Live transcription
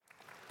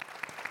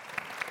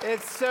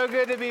It's so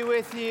good to be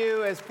with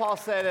you. As Paul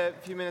said a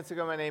few minutes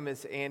ago, my name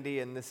is Andy,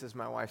 and this is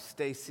my wife,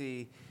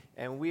 Stacy,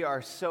 and we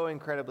are so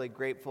incredibly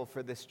grateful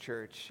for this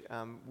church.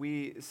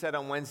 We said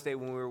on Wednesday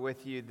when we were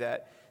with you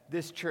that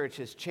this church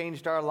has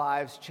changed our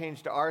lives,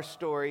 changed our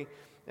story.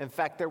 In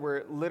fact, there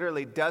were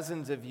literally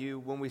dozens of you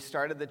when we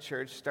started the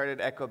church,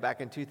 started Echo back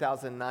in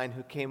 2009,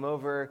 who came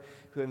over,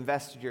 who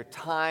invested your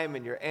time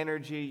and your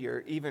energy,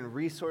 your even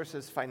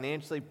resources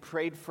financially,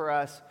 prayed for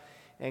us.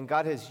 And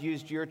God has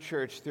used your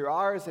church through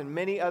ours and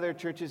many other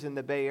churches in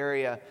the Bay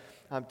Area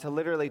to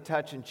literally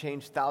touch and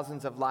change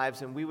thousands of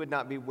lives, and we would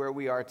not be where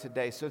we are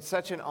today. So it's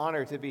such an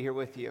honor to be here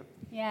with you.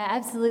 Yeah,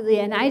 absolutely.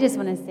 And I just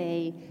want to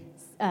say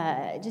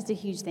just a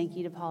huge thank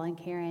you to Paul and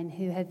Karen,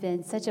 who have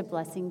been such a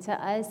blessing to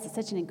us,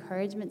 such an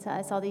encouragement to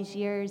us all these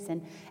years.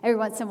 And every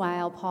once in a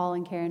while, Paul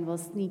and Karen will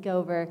sneak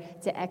over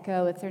to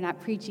Echo. If they're not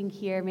preaching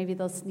here, maybe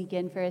they'll sneak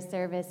in for a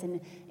service.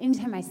 And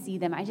anytime I see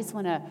them, I just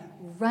want to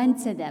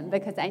run to them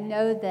because I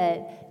know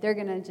that they're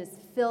going to just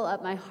fill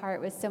up my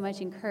heart with so much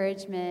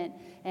encouragement.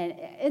 And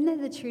isn't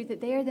that the truth, that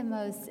they are the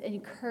most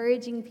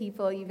encouraging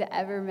people you've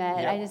ever met?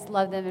 Yep. I just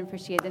love them and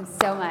appreciate them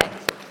so much.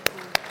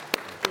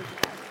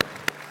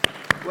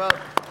 Well,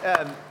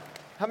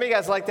 how many of you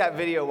guys like that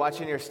video,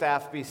 watching your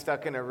staff be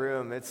stuck in a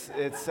room? It's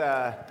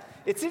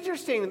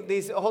interesting,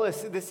 this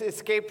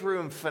escape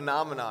room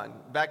phenomenon.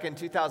 Back in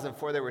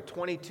 2004, there were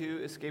 22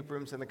 escape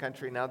rooms in the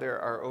country. Now there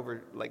are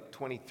over like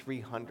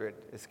 2,300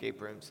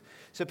 escape rooms.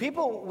 So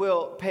people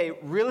will pay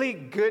really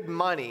good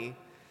money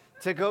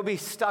to go be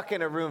stuck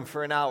in a room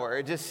for an hour.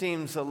 It just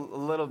seems a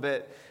little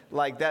bit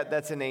like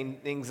that's an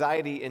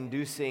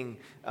anxiety-inducing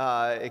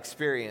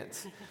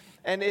experience.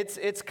 And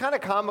it's kind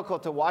of comical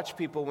to watch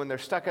people when they're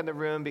stuck in the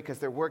room because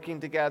they're working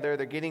together,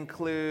 they're getting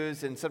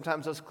clues, and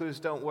sometimes those clues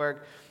don't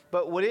work.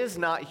 But what is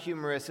not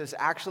humorous is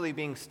actually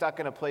being stuck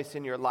in a place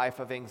in your life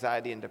of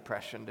anxiety and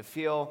depression, to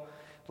feel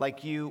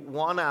like you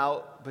want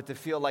out, but to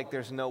feel like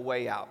there's no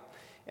way out.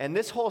 And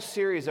this whole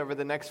series over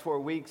the next 4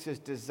 weeks is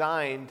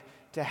designed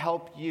to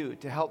help you,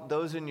 to help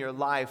those in your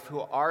life who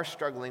are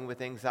struggling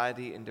with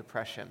anxiety and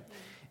depression.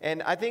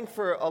 And I think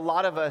for a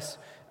lot of us,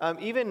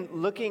 even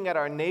looking at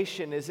our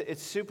nation,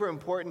 it's super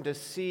important to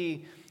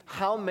see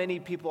how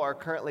many people are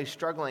currently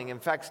struggling. In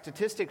fact,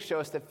 statistics show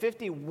us that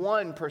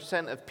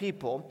 51% of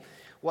people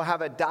will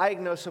have a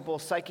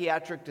diagnosable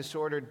psychiatric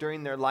disorder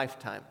during their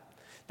lifetime.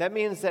 That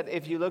means that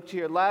if you look to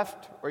your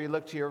left or you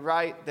look to your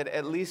right, that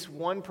at least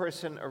one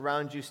person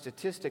around you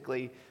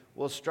statistically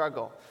will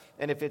struggle.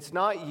 And if it's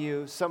not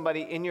you,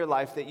 somebody in your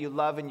life that you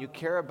love and you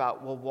care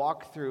about will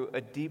walk through a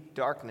deep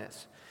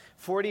darkness.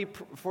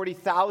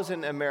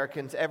 40,000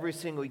 Americans every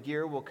single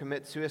year will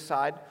commit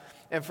suicide.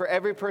 And for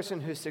every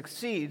person who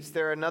succeeds,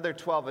 there are another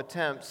 12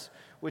 attempts,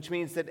 which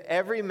means that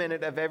every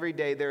minute of every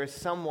day there is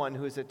someone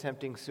who is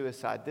attempting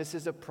suicide. This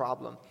is a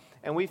problem.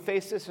 And we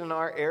face this in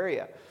our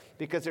area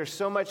because there's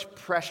so much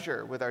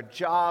pressure with our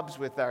jobs,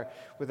 with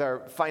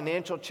our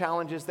financial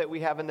challenges that we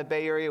have in the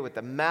Bay Area, with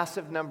the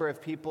massive number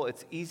of people.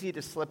 It's easy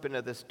to slip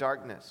into this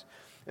darkness.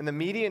 And the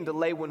median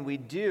delay when we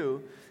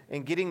do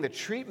in getting the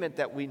treatment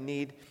that we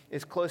need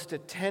is close to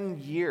 10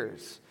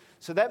 years.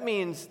 So that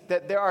means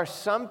that there are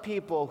some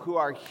people who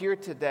are here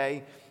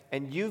today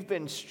and you've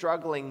been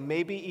struggling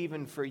maybe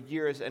even for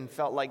years and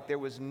felt like there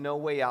was no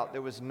way out,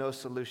 there was no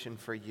solution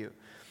for you.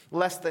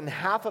 Less than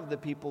half of the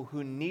people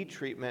who need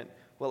treatment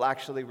will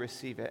actually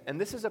receive it.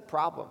 And this is a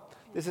problem.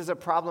 This is a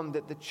problem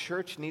that the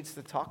church needs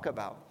to talk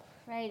about.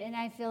 Right, and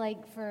I feel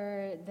like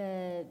for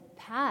the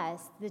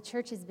past, the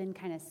church has been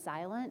kind of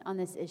silent on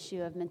this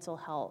issue of mental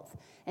health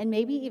and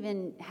maybe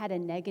even had a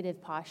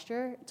negative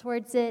posture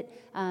towards it,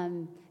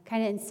 kind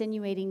of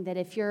insinuating that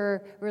if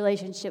your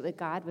relationship with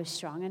God was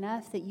strong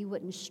enough that you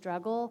wouldn't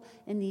struggle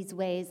in these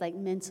ways, like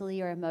mentally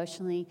or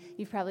emotionally.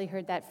 You've probably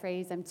heard that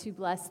phrase, I'm too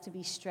blessed to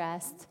be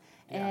stressed.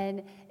 Yeah.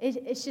 And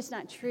it's just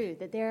not true,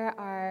 that there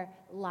are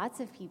lots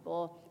of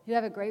people who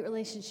have a great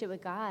relationship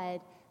with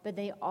God, but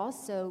they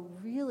also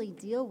really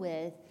deal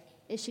with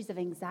issues of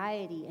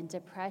anxiety and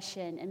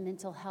depression and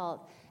mental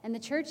health. And the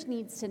church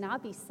needs to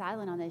not be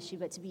silent on the issue,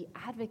 but to be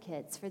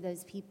advocates for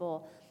those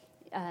people.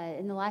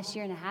 In the last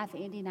year and a half,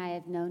 Andy and I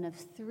have known of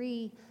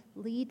 3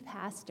 lead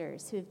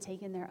pastors who have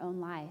taken their own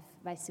life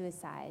by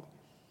suicide.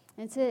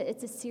 And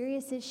it's a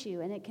serious issue,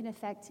 and it can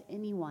affect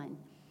anyone.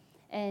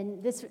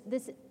 And this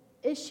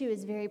issue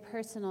is very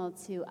personal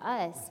to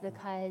us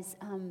because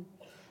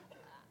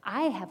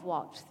I have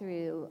walked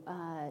through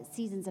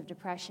seasons of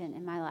depression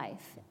in my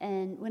life.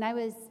 And when I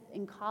was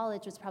in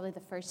college was probably the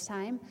first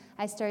time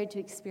I started to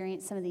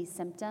experience some of these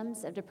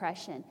symptoms of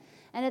depression.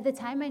 And at the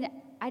time,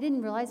 I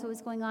didn't realize what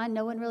was going on.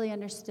 No one really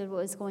understood what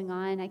was going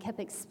on. I kept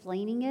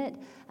explaining it.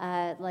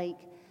 Like,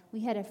 we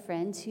had a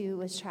friend who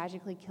was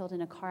tragically killed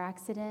in a car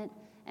accident.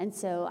 And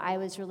so I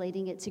was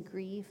relating it to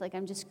grief, like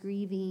I'm just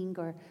grieving,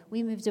 or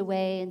we moved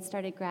away and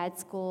started grad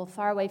school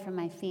far away from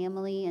my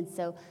family, and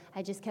so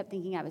I just kept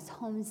thinking I was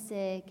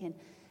homesick,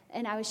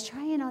 and I was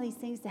trying all these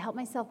things to help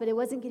myself, but it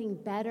wasn't getting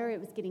better, it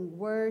was getting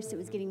worse, it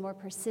was getting more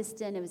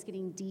persistent, it was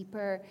getting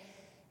deeper.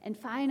 And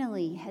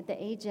finally, at the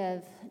age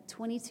of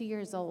 22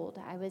 years old,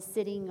 I was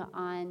sitting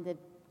on the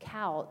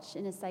couch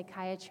in a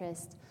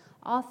psychiatrist's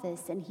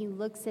office, and he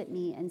looks at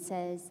me and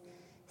says,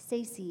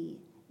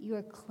 "Stacy, you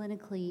are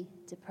clinically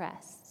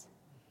depressed."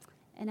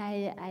 And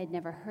I had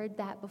never heard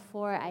that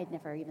before. I had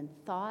never even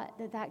thought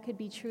that that could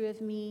be true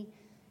of me.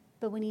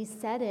 But when he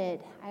said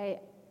it,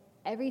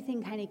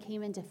 everything kind of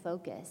came into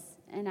focus.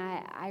 And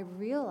I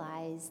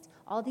realized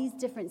all these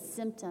different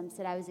symptoms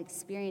that I was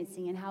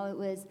experiencing and how it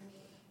was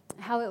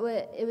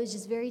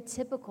just very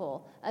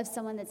typical of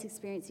someone that's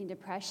experiencing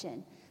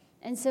depression.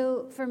 And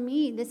so for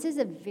me, this is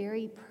a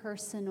very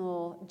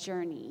personal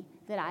journey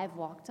that I've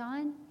walked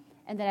on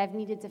and that I've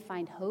needed to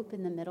find hope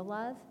in the middle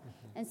of.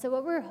 And so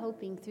what we're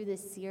hoping through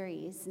this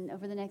series and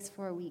over the next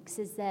 4 weeks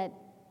is that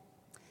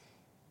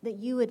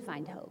you would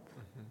find hope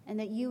and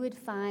that you would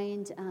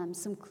find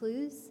some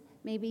clues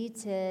maybe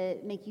to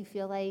make you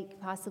feel like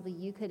possibly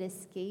you could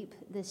escape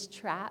this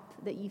trap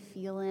that you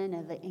feel in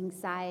of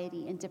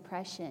anxiety and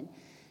depression,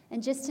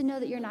 and just to know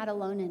that you're not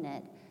alone in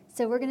it.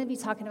 So we're going to be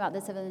talking about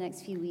this over the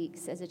next few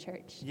weeks as a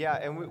church. Yeah,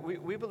 and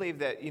we believe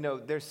that,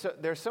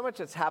 there's so much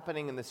that's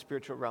happening in the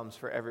spiritual realms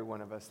for every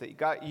one of us,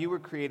 that you were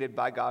created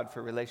by God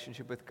for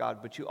relationship with God,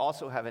 but you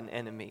also have an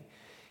enemy,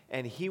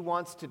 and he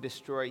wants to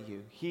destroy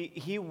you.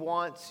 He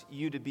wants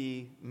you to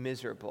be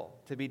miserable,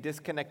 to be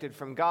disconnected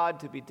from God,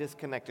 to be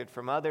disconnected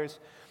from others,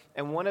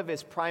 and one of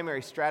his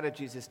primary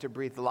strategies is to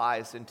breathe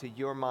lies into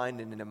your mind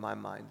and into my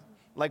mind.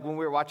 Like when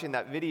we were watching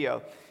that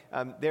video,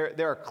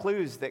 there are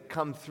clues that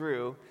come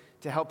through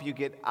to help you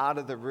get out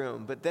of the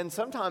room. But then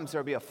sometimes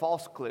there'll be a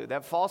false clue.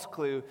 That false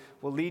clue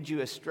will lead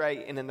you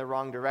astray and in the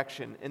wrong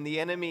direction. And the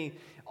enemy,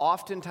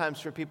 oftentimes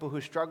for people who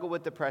struggle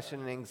with depression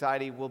and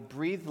anxiety, will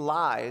breathe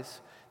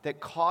lies that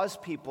cause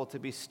people to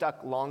be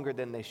stuck longer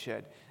than they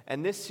should.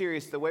 And this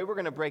series, the way we're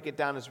going to break it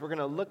down is we're going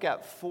to look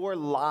at 4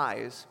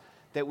 lies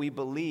that we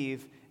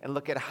believe and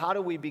look at how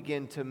do we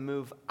begin to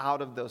move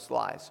out of those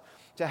lies.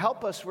 To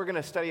help us, we're going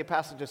to study a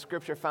passage of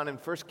Scripture found in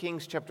 1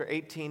 Kings chapter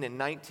 18 and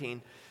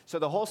 19. So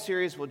the whole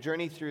series will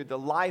journey through the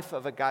life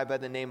of a guy by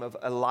the name of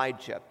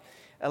Elijah.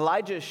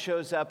 Elijah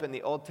shows up in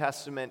the Old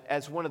Testament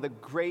as one of the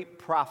great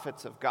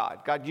prophets of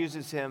God. God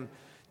uses him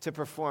to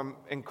perform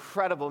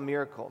incredible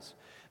miracles.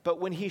 But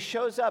when he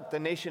shows up, the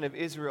nation of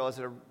Israel is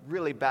at a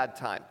really bad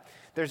time.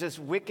 There's this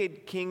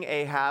wicked King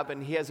Ahab,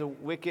 and he has a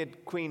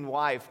wicked queen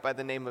wife by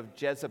the name of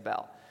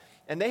Jezebel.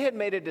 And they had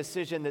made a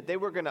decision that they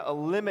were going to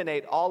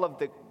eliminate all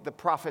of the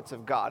prophets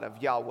of God,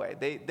 of Yahweh.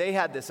 They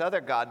had this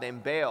other god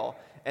named Baal,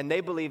 and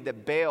they believed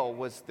that Baal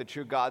was the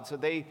true God. So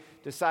they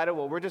decided,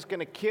 well, we're just going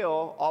to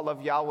kill all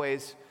of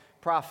Yahweh's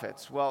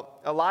prophets. Well,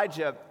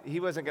 Elijah, he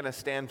wasn't going to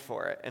stand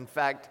for it. In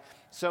fact,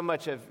 so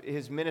much of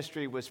his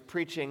ministry was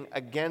preaching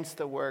against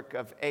the work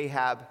of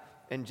Ahab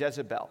and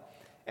Jezebel.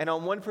 And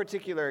on one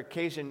particular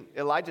occasion,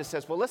 Elijah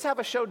says, well, let's have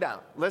a showdown.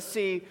 Let's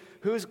see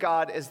whose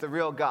God is the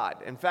real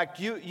God. In fact,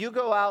 you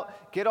go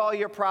out, get all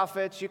your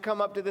prophets, you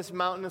come up to this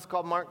mountain, it's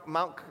called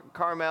Mount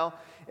Carmel,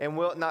 and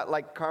we'll, not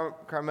like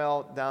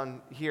Carmel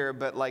down here,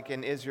 but like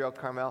in Israel,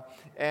 Carmel,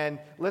 and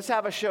let's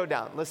have a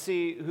showdown. Let's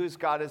see whose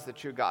God is the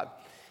true God.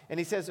 And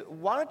he says,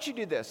 why don't you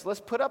do this? Let's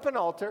put up an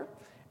altar,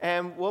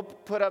 and we'll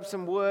put up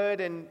some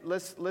wood, and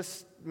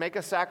let's make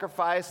a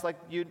sacrifice like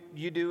you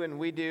do and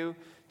we do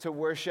to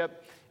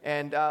worship.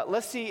 And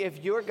let's see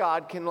if your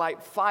God can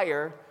light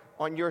fire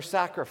on your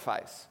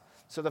sacrifice.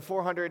 So the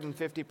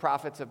 450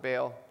 prophets of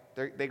Baal,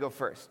 they go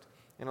first.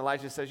 And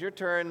Elijah says, your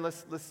turn,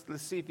 let's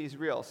see if he's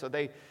real. So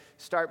they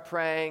start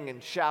praying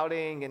and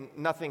shouting, and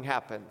nothing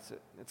happens.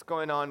 It's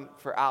going on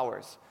for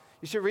hours.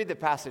 You should read the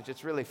passage.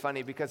 It's really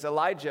funny because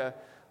Elijah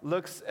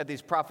looks at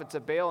these prophets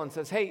of Baal and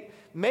says, hey,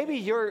 maybe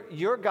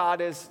your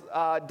God is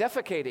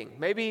defecating.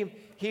 Maybe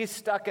he's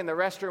stuck in the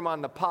restroom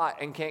on the pot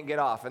and can't get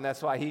off, and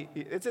that's why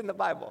it's in the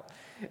Bible.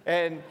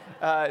 And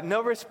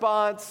no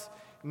response,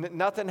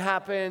 nothing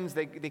happens.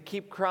 They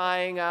keep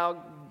crying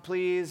out,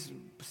 please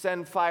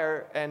send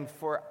fire, and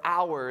for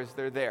hours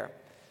they're there.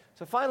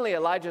 So finally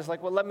Elijah's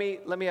like, well, let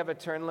me have a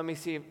turn. Let me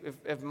see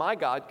if my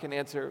God can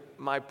answer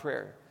my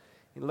prayer.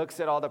 He looks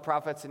at all the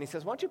prophets and he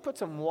says, why don't you put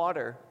some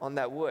water on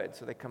that wood?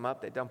 So they come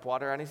up, they dump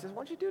water on. He says, why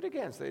don't you do it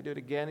again? So they do it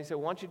again. He said,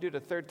 why don't you do it a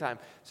third time?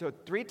 So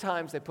 3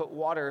 times they put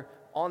water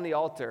on the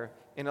altar,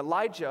 and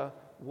Elijah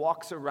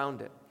walks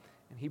around it.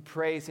 And he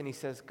prays and he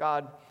says,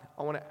 God,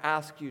 I want to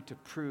ask you to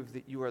prove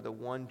that you are the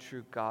one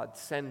true God.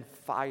 Send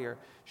fire,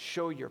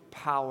 show your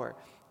power.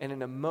 And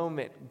in a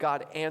moment,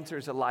 God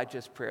answers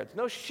Elijah's prayer. It's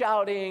no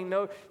shouting,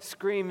 no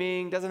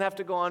screaming, doesn't have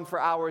to go on for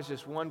hours,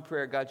 just one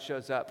prayer. God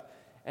shows up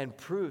and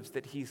proves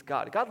that he's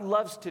God. God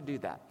loves to do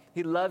that.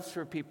 He loves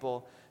for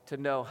people to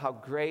know how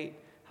great,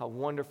 how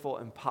wonderful,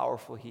 and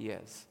powerful he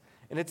is.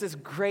 And it's this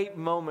great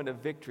moment of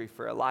victory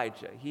for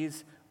Elijah.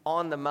 He's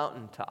on the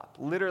mountaintop,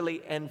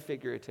 literally and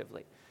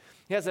figuratively.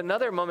 He has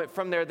another moment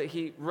from there that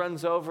he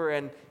runs over,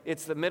 and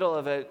it's the middle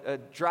of a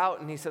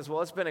drought, and he says,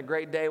 well, it's been a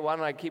great day. Why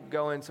don't I keep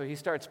going? So he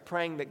starts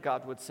praying that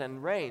God would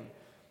send rain.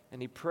 And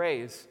he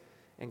prays,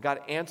 and God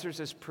answers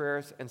his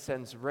prayers and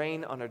sends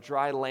rain on a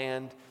dry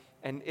land.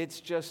 And it's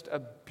just a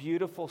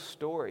beautiful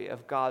story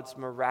of God's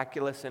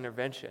miraculous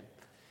intervention.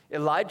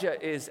 Elijah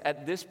is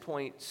at this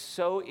point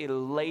so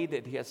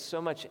elated, he has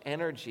so much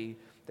energy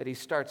that he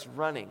starts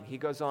running. He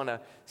goes on a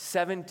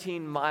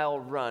 17-mile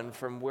run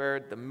from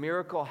where the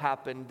miracle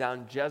happened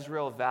down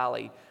Jezreel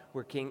Valley,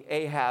 where King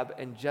Ahab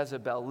and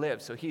Jezebel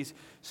live. So he's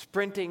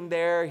sprinting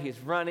there, he's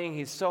running,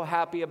 he's so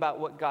happy about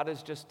what God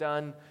has just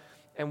done.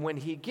 And when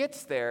he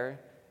gets there,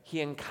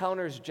 he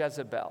encounters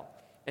Jezebel.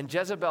 And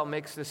Jezebel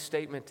makes this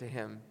statement to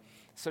him.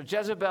 So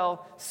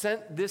Jezebel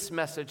sent this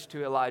message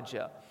to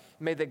Elijah: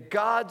 "May the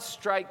gods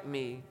strike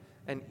me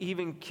and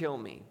even kill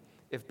me,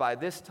 if by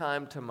this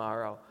time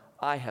tomorrow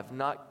I have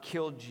not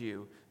killed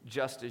you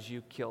just as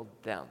you killed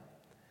them."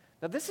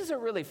 Now, this is a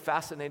really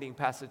fascinating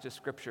passage of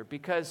Scripture,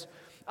 because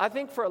I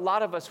think for a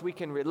lot of us, we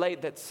can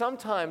relate that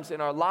sometimes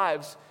in our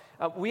lives,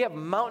 we have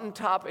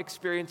mountaintop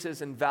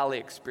experiences and valley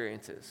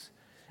experiences.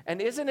 And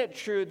isn't it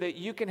true that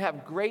you can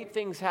have great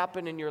things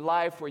happen in your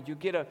life where you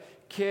get a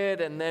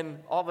kid and then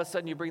all of a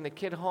sudden you bring the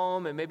kid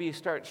home and maybe you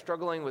start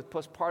struggling with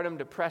postpartum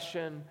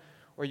depression,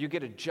 or you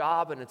get a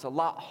job and it's a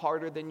lot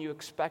harder than you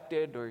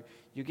expected, or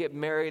you get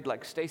married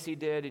like Stacy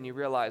did and you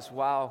realize,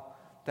 wow,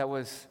 that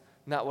was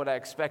not what I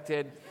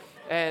expected.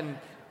 And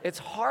it's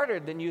harder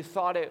than you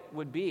thought it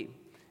would be.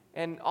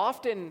 And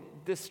often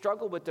this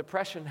struggle with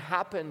depression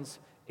happens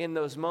in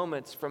those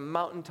moments, from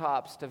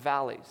mountaintops to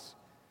valleys.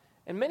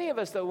 And many of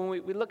us, though, when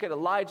we look at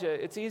Elijah,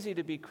 it's easy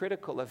to be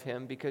critical of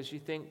him, because you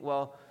think,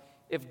 well,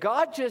 if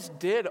God just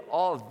did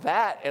all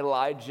that,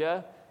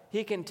 Elijah,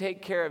 he can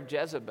take care of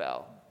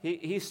Jezebel.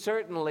 He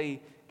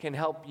certainly can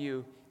help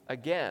you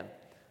again.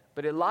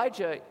 But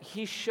Elijah,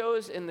 he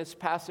shows in this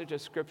passage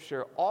of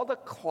Scripture all the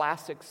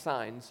classic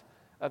signs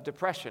of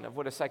depression, of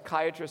what a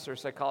psychiatrist or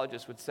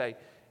psychologist would say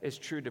is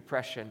true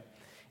depression.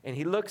 And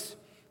he looks,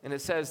 and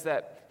it says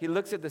that he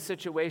looks at the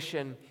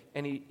situation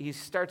and he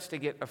starts to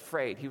get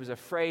afraid. He was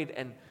afraid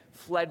and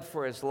fled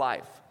for his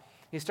life.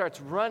 He starts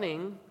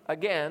running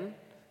again.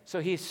 So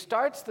he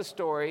starts the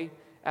story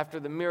after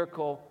the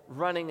miracle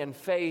running in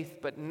faith,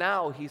 but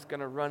now he's going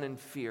to run in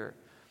fear.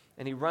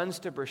 And he runs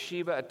to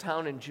Beersheba, a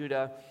town in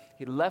Judah.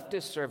 He left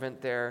his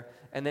servant there,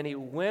 and then he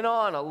went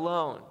on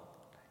alone.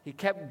 He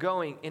kept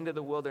going into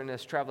the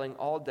wilderness, traveling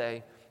all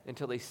day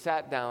until he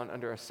sat down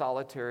under a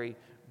solitary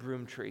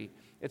broom tree.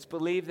 It's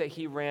believed that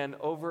he ran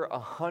over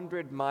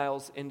 100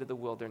 miles into the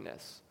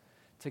wilderness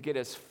to get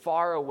as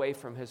far away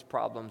from his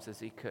problems as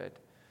he could.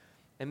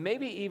 And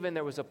maybe even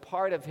there was a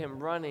part of him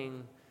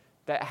running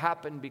that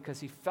happened because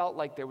he felt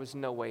like there was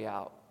no way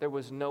out. There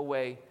was no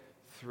way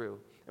through.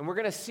 And we're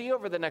going to see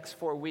over the next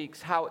 4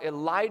 weeks how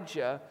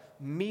Elijah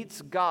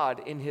meets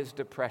God in his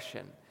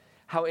depression,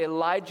 how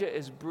Elijah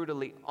is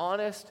brutally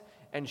honest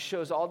and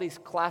shows all these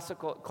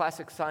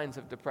classic signs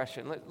of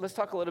depression. Let's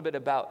talk a little bit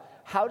about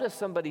how does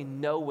somebody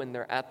know when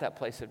they're at that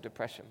place of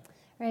depression?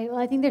 Right. Well,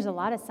 I think there's a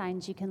lot of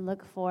signs you can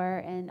look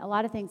for, and a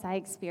lot of things I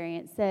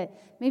experienced that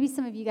maybe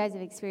some of you guys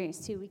have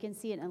experienced too. We can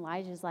see it in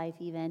Elijah's life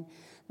even.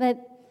 But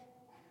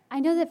I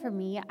know that for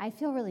me, I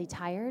feel really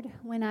tired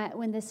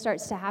when this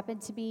starts to happen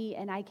to me,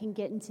 and I can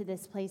get into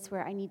this place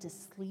where I need to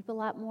sleep a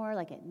lot more,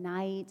 like at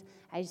night.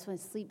 I just want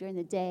to sleep during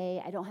the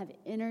day. I don't have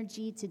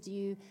energy to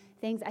do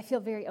things. I feel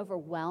very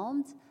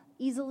overwhelmed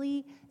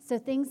easily. So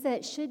things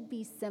that should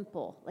be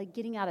simple, like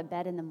getting out of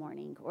bed in the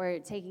morning or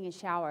taking a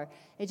shower,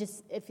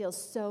 it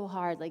feels so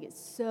hard. Like it's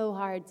so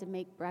hard to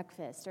make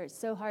breakfast, or it's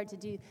so hard to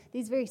do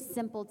these very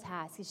simple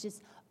tasks. It's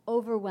just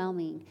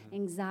overwhelming,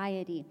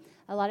 anxiety.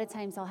 A lot of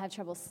times I'll have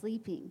trouble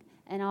sleeping,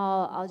 and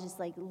I'll just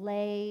like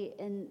lay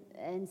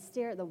and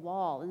stare at the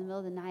wall in the middle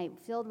of the night,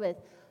 filled with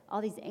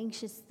all these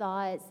anxious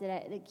thoughts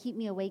that keep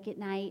me awake at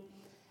night.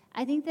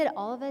 I think that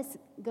all of us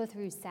go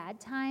through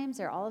sad times,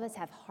 or all of us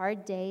have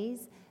hard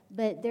days,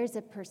 but there's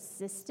a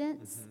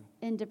persistence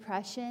in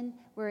depression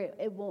where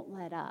it won't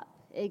let up.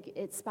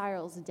 It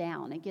spirals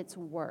down. It gets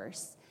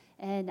worse.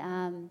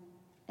 And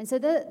so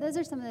those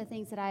are some of the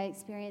things that I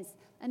experienced.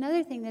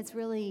 Another thing that's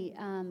really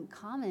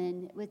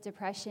common with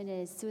depression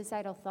is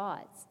suicidal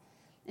thoughts.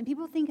 And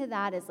people think of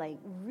that as like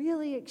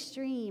really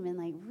extreme and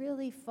like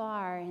really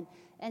far.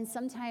 And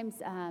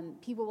sometimes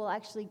people will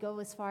actually go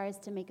as far as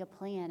to make a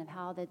plan of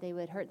how that they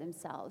would hurt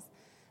themselves.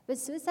 But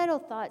suicidal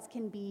thoughts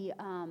can be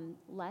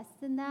less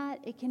than that.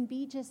 It can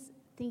be just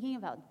thinking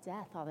about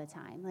death all the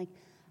time. Like,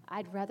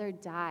 I'd rather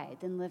die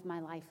than live my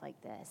life like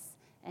this.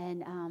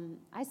 And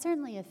I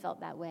certainly have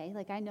felt that way.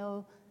 Like, I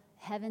know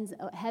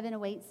heaven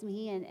awaits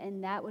me,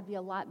 and that would be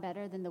a lot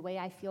better than the way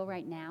I feel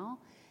right now.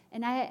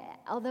 And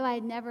although I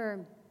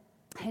never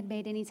had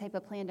made any type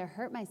of plan to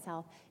hurt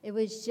myself, it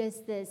was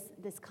just this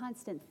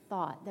constant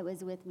thought that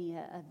was with me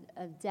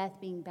of death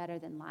being better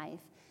than life.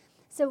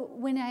 So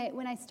when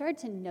I start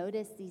to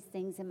notice these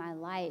things in my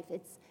life,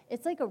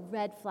 it's like a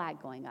red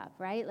flag going up,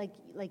 right?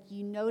 Like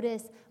you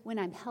notice when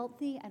I'm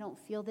healthy, I don't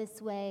feel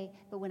this way,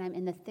 but when I'm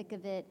in the thick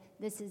of it,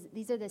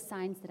 these are the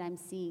signs that I'm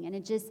seeing,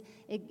 and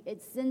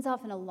it sends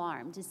off an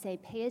alarm to say,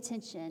 pay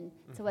attention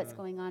to what's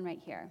going on right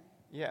here.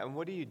 Yeah, and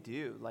what do you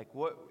do? Like,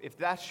 what if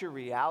that's your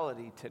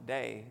reality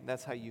today?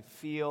 That's how you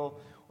feel,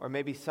 or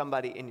maybe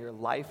somebody in your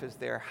life is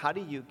there. How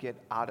do you get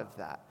out of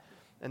that?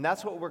 And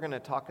that's what we're going to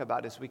talk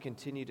about as we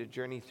continue to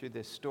journey through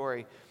this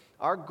story.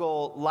 Our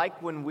goal,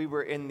 like when we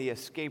were in the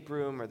escape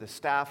room or the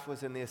staff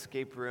was in the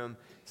escape room,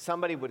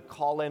 somebody would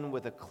call in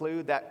with a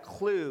clue. That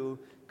clue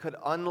could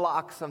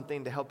unlock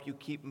something to help you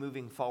keep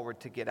moving forward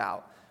to get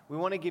out. We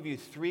want to give you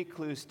 3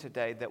 clues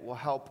today that will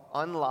help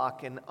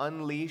unlock and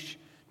unleash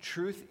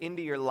truth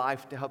into your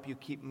life to help you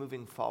keep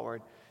moving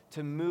forward,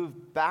 to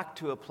move back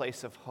to a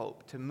place of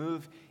hope, to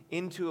move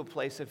into a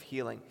place of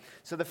healing.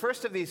 So the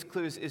first of these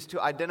clues is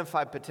to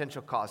identify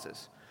potential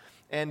causes.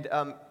 And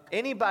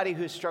anybody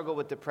who's struggled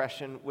with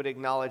depression would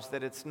acknowledge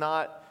that it's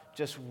not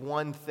just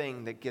one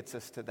thing that gets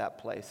us to that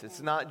place.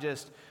 It's not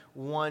just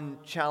one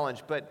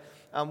challenge. But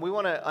we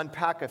want to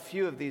unpack a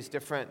few of these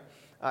different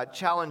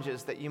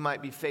challenges that you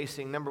might be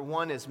facing. Number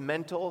 1 is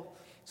mental.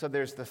 So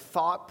there's the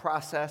thought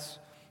process.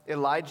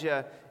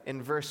 Elijah,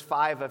 in verse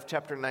 5 of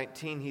chapter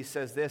 19, he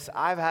says this,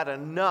 "I've had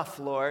enough,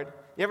 Lord."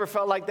 You ever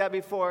felt like that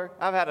before?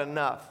 I've had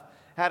enough.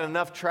 Had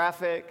enough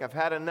traffic. I've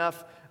had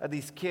enough of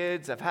these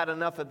kids. I've had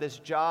enough of this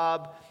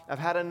job. I've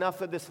had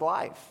enough of this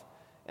life.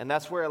 And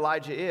that's where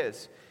Elijah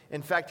is.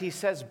 In fact, he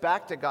says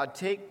back to God,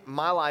 "Take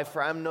my life,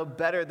 for I'm no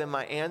better than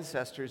my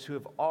ancestors who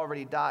have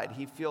already died."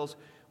 He feels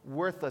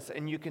worthless,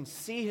 and you can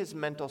see his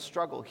mental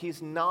struggle.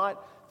 He's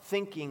not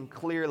thinking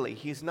clearly.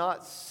 He's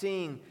not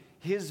seeing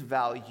his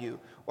value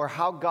or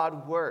how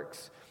God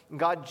works.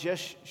 God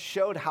just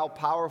showed how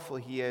powerful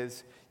he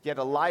is, yet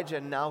Elijah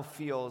now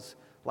feels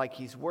like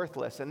he's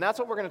worthless. And that's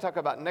what we're going to talk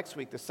about next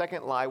week, the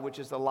second lie, which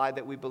is the lie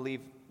that we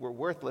believe we're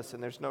worthless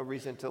and there's no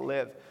reason to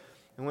live.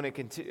 I want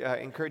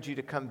to encourage you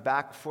to come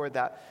back for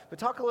that. But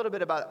talk a little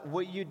bit about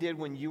what you did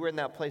when you were in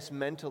that place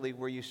mentally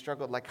where you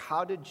struggled. Like,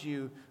 how did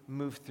you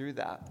move through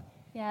that?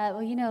 Yeah,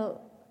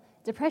 well,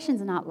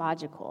 depression's not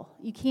logical.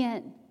 You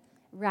can't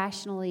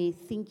rationally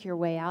think your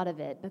way out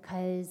of it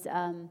because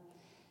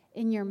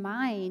in your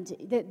mind,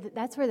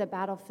 that's where the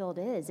battlefield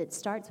is. It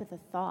starts with a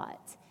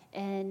thought.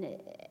 And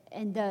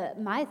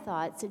my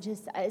thoughts,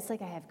 it's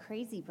like I have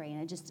crazy brain.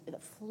 I just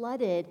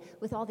flooded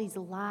with all these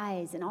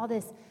lies and all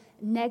this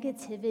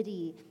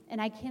negativity,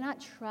 and I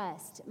cannot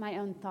trust my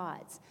own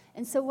thoughts.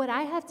 And so what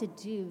I have to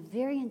do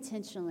very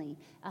intentionally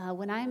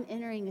when I'm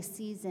entering a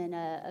season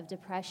of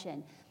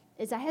depression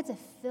is I had to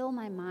fill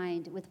my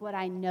mind with what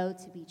I know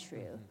to be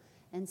true.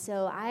 And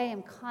so I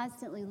am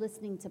constantly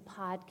listening to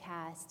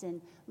podcasts and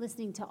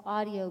listening to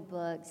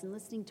audiobooks and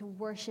listening to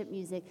worship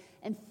music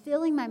and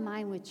filling my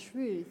mind with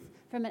truth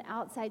from an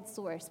outside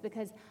source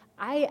because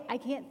I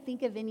can't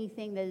think of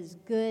anything that is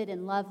good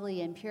and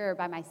lovely and pure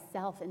by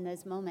myself in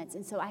those moments.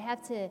 And so I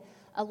have to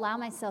allow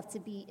myself to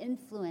be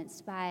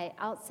influenced by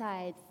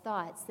outside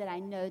thoughts that I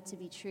know to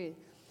be true.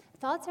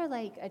 Thoughts are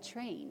like a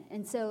train.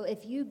 And so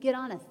if you get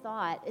on a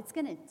thought, it's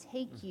going to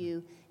take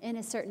you in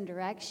a certain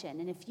direction.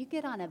 And if you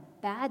get on a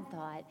bad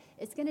thought,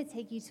 it's going to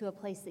take you to a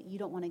place that you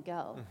don't want to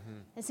go.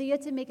 And so you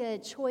have to make a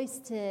choice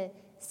to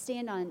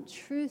stand on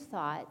true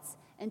thoughts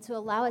and to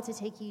allow it to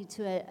take you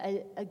to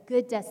a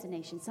good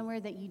destination, somewhere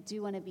that you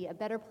do want to be, a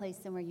better place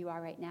than where you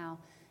are right now.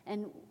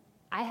 And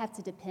I have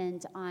to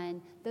depend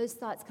on those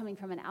thoughts coming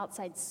from an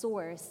outside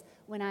source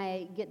when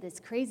I get this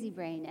crazy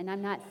brain and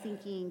I'm not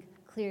thinking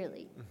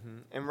clearly.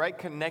 And right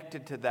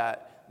connected to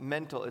that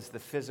mental is the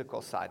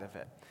physical side of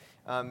it.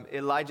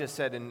 Elijah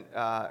said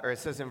it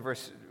says in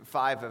verse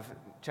 5 of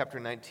chapter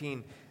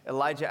 19,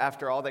 Elijah,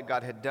 after all that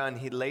God had done,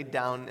 he laid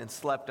down and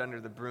slept under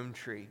the broom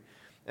tree.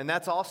 And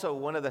that's also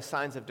one of the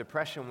signs of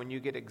depression. When you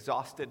get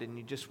exhausted and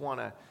you just want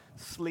to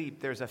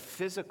sleep, there's a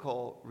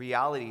physical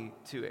reality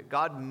to it.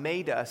 God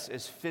made us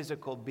as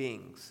physical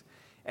beings,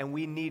 and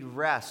we need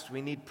rest.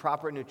 We need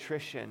proper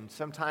nutrition.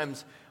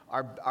 Sometimes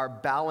our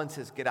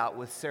balances get out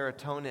with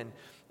serotonin,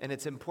 and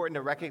it's important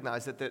to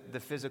recognize that the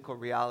physical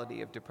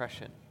reality of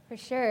depression. For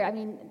sure. I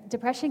mean,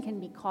 depression can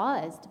be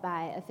caused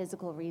by a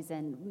physical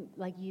reason.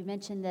 Like you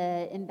mentioned,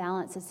 the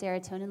imbalance of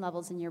serotonin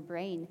levels in your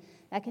brain.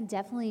 That can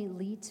definitely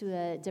lead to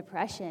a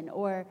depression,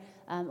 or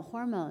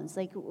hormones.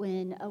 Like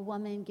when a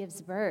woman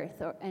gives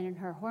birth and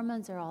her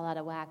hormones are all out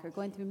of whack, or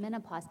going through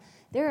menopause,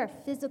 there are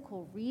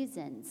physical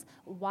reasons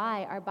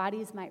why our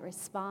bodies might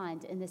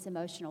respond in this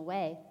emotional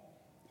way.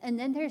 And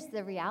then there's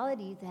the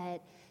reality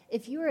that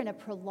if you are in a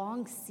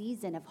prolonged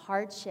season of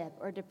hardship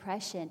or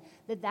depression,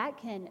 that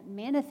can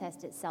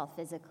manifest itself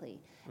physically.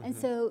 And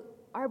so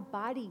our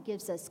body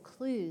gives us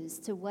clues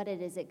to what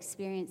it is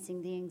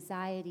experiencing, the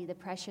anxiety, the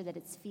pressure that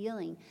it's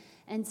feeling.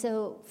 And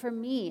so for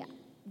me,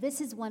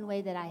 this is one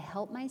way that I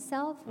help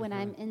myself when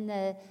I'm in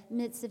the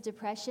midst of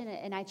depression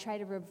and I try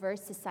to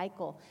reverse the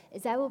cycle,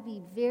 is I will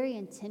be very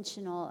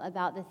intentional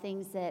about the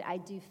things that I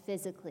do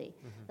physically.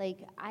 Like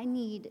I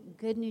need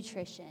good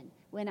nutrition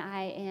when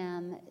I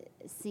am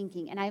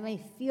sinking, and I may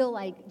feel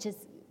like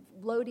just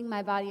loading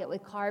my body up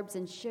with carbs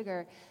and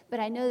sugar, but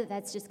I know that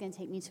that's just going to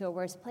take me to a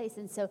worse place.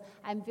 And so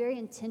I'm very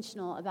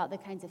intentional about the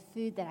kinds of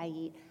food that I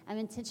eat. I'm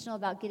intentional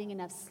about getting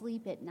enough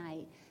sleep at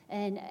night.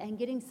 and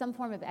getting some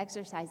form of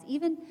exercise,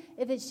 even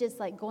if it's just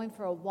like going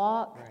for a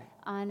walk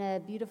on a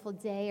beautiful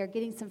day or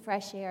getting some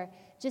fresh air,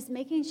 just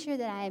making sure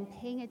that I am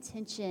paying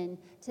attention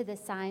to the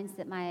signs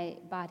that my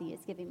body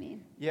is giving me.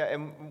 Yeah,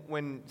 and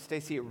when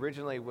Stacy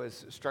originally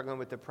was struggling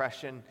with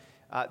depression,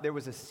 there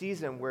was a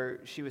season where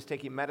she was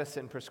taking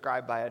medicine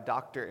prescribed by a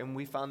doctor, and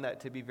we found that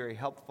to be very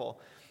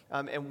helpful.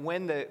 And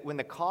when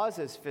the cause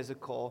is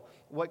physical,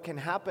 what can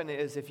happen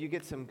is if you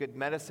get some good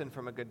medicine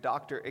from a good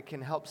doctor, it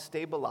can help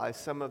stabilize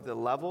some of the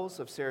levels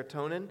of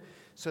serotonin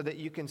so that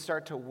you can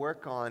start to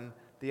work on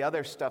the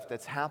other stuff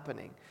that's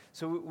happening.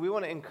 So we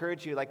want to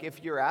encourage you, like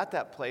if you're at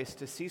that place,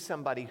 to see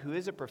somebody who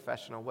is a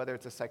professional, whether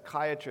it's a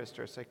psychiatrist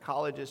or a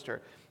psychologist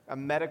or a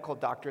medical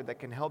doctor that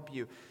can help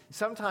you.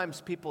 Sometimes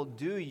people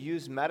do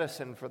use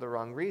medicine for the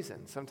wrong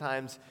reason.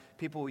 Sometimes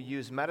people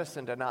use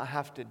medicine to not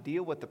have to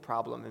deal with the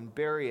problem and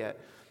bury it.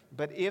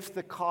 But if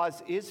the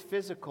cause is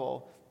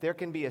physical, there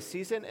can be a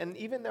season, and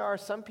even there are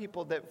some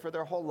people that for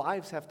their whole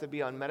lives have to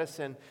be on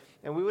medicine,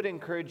 and we would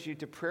encourage you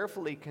to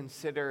prayerfully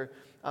consider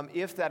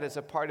if that is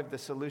a part of the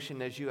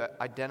solution as you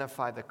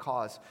identify the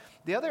cause.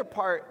 The other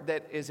part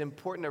that is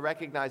important to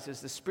recognize is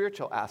the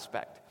spiritual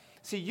aspect.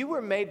 See, you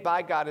were made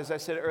by God, as I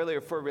said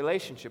earlier, for a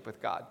relationship with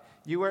God.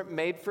 You weren't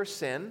made for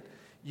sin.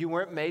 You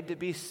weren't made to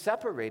be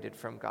separated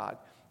from God.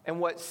 And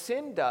what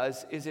sin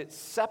does is it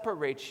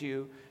separates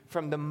you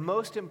from the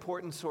most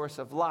important source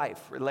of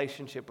life,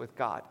 relationship with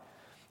God.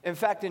 In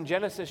fact, in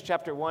Genesis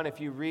chapter 1, if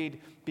you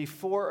read,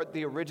 before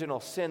the original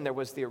sin, there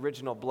was the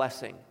original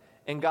blessing.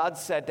 And God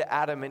said to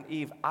Adam and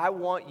Eve, I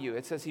want you.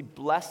 It says he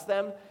blessed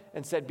them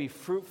and said, be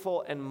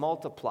fruitful and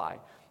multiply.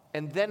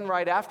 And then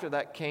right after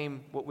that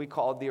came what we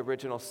call the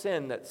original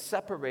sin that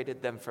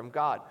separated them from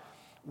God.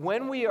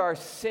 When we are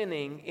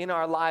sinning in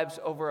our lives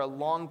over a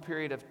long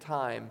period of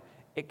time,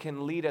 it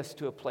can lead us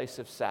to a place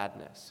of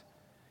sadness.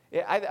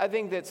 I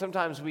think that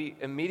sometimes we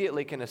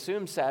immediately can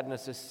assume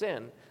sadness is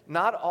sin.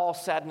 Not all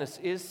sadness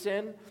is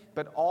sin,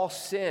 but all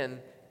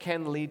sin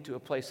can lead to a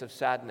place of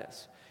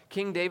sadness.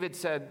 King David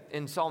said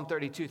in Psalm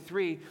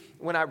 32:3,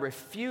 when I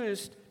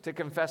refused to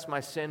confess my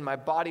sin, my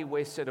body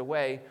wasted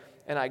away,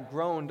 and I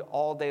groaned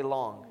all day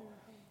long.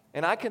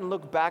 And I can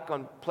look back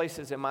on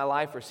places in my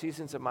life or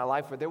seasons of my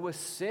life where there was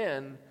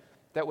sin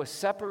that was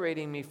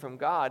separating me from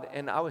God,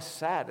 and I was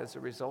sad as a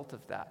result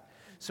of that.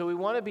 So we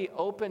want to be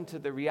open to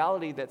the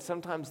reality that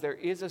sometimes there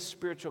is a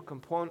spiritual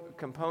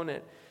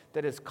component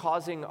that is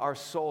causing our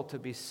soul to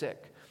be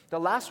sick. The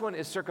last one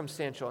is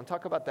circumstantial, and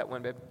talk about that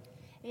one, babe.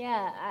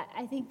 Yeah,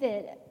 I think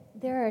that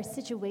there are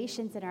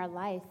situations in our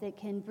life that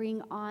can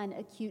bring on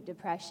acute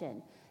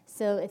depression.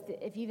 So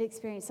if you've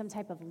experienced some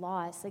type of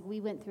loss, like we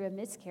went through a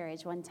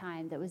miscarriage one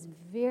time that was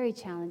very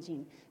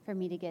challenging for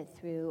me to get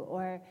through,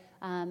 or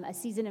a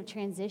season of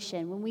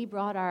transition. When we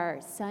brought our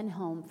son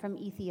home from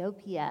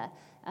Ethiopia,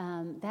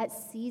 that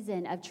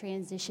season of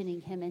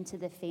transitioning him into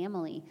the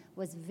family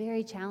was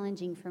very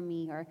challenging for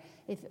me. Or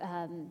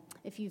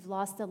if you've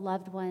lost a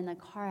loved one, a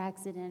car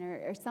accident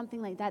or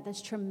something like that,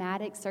 those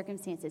traumatic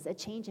circumstances, a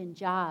change in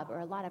job or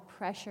a lot of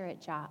pressure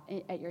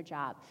at your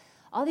job,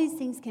 all these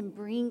things can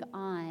bring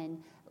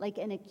on like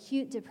an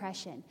acute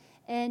depression.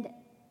 And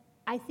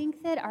I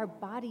think that our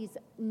bodies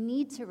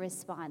need to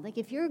respond. Like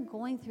if you're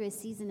going through a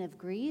season of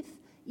grief,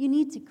 you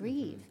need to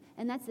grieve.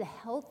 And that's a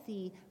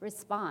healthy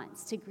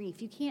response to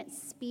grief. You can't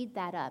speed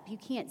that up. You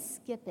can't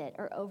skip it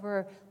or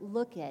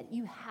overlook it.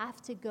 You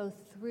have to go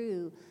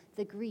through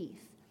the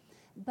grief.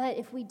 But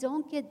if we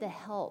don't get the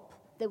help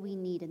that we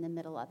need in the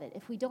middle of it,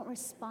 if we don't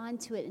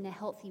respond to it in a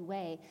healthy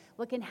way,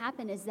 what can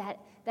happen is that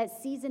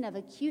season of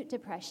acute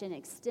depression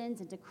extends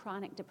into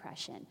chronic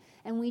depression.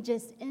 And we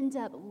just end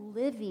up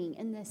living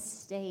in this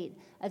state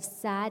of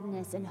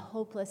sadness and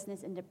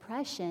hopelessness and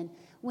depression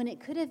when it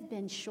could have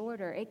been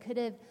shorter.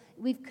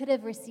 We could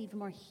have received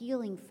more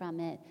healing from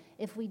it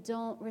if we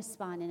don't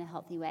respond in a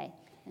healthy way.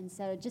 And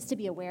so just to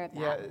be aware of that.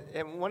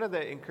 Yeah, and one of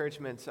the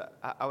encouragements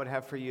I would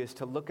have for you is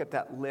to look at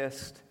that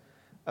list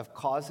of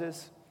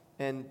causes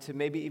and to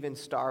maybe even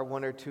star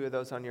one or two of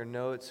those on your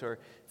notes, or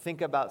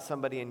think about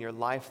somebody in your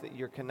life that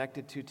you're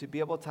connected to be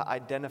able to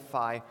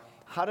identify,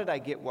 how did I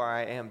get where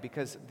I am?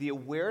 Because the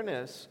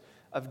awareness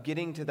of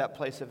getting to that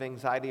place of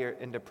anxiety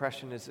and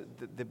depression is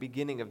the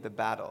beginning of the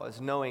battle, is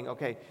knowing,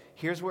 okay,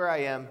 here's where I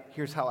am,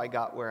 here's how I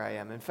got where I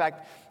am. In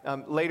fact,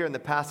 later in the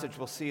passage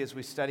we'll see as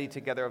we study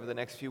together over the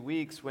next few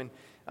weeks, when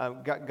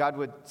God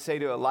would say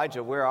to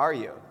Elijah, where are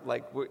you?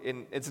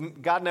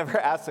 God never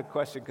asks a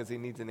question because he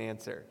needs an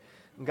answer.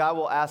 God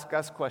will ask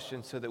us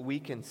questions so that we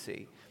can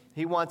see.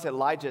 He wants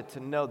Elijah to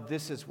know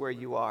this is where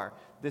you are.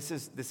 This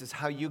is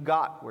how you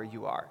got where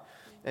you are.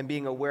 And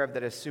being aware of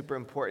that is super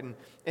important.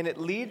 And it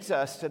leads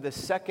us to the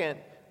second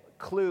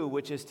clue,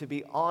 which is to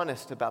be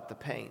honest about the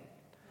pain.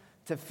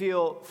 To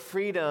feel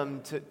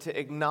freedom to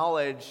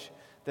acknowledge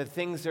that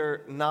things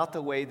are not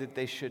the way that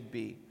they should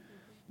be.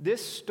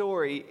 This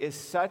story is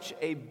such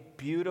a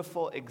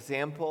beautiful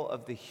example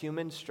of the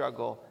human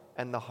struggle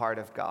and the heart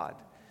of God.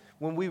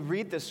 When we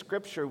read the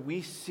scripture,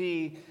 we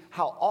see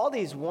how all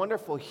these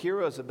wonderful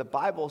heroes of the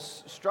Bible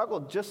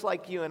struggled just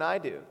like you and I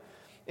do.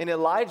 And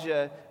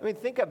Elijah, I mean,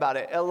 think about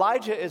it.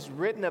 Elijah is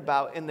written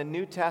about in the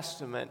New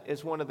Testament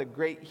as one of the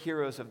great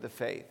heroes of the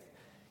faith.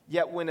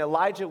 Yet when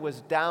Elijah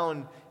was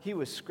down, he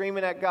was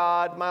screaming at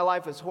God, my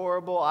life is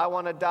horrible, I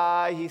want to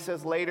die. He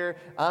says later,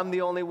 I'm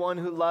the only one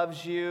who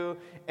loves you.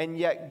 And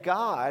yet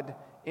God,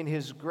 in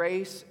his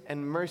grace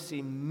and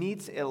mercy,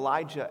 meets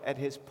Elijah at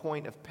his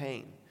point of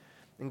pain.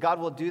 And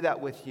God will do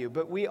that with you.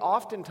 But we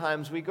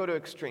oftentimes, we go to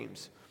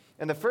extremes.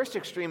 And the first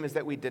extreme is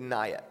that we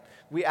deny it.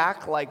 We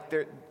act like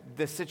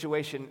the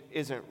situation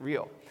isn't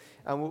real.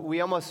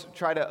 We almost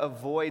try to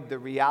avoid the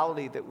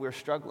reality that we're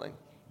struggling.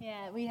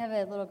 Yeah, we have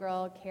a little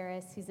girl,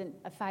 Karis, who's a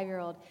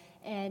 5-year-old,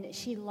 and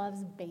she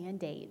loves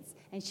Band-Aids.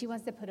 And she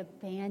wants to put a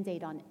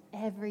Band-Aid on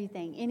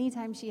everything,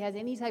 anytime she has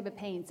any type of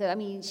pain. So, I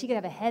mean, she could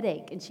have a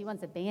headache, and she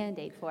wants a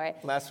Band-Aid for it.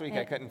 Last week,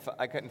 I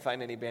couldn't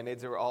find any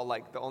Band-Aids. They were all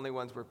like, the only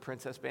ones were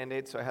Princess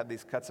Band-Aids. So I had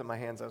these cuts on my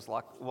hands. I was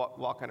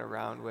walking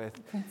around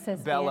with Princess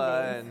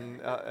Bella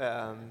Band-Aids.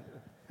 and...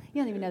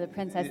 You don't even know the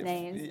princess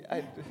names.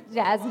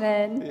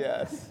 Jasmine.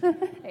 Yes.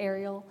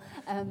 Ariel.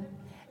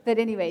 But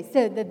anyway,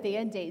 so the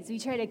Band-Aids, we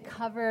try to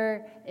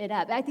cover it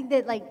up. I think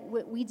that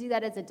we do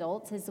that as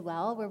adults as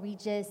well, where we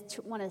just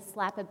want to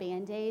slap a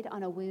Band-Aid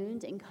on a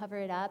wound and cover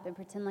it up and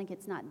pretend like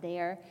it's not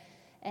there.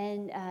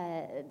 And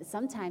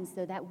sometimes,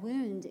 though, that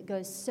wound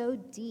goes so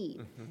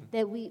deep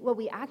that what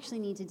we actually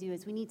need to do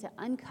is we need to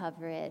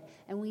uncover it,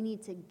 and we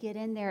need to get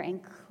in there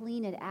and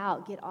clean it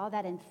out, get all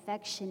that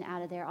infection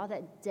out of there, all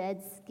that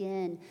dead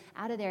skin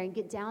out of there, and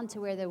get down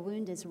to where the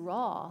wound is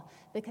raw,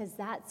 because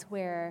that's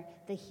where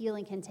the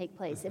healing can take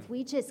place. If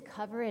we just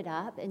cover it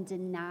up and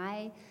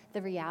deny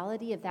the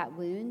reality of that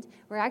wound,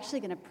 we're actually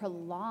going to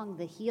prolong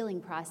the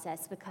healing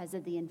process because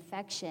of the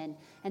infection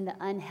and the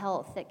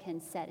unhealth that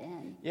can set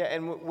in. Yeah,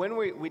 and when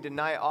we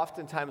deny,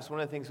 oftentimes one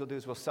of the things we'll do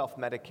is we'll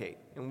self-medicate.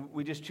 And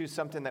we just choose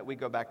something that we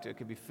go back to. It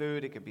could be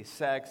food, it could be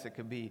sex, it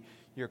could be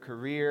your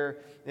career,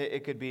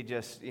 it could be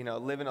just,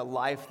 living a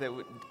life that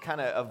kind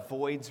of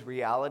avoids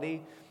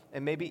reality.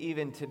 And maybe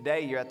even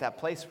today you're at that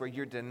place where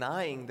you're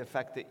denying the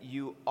fact that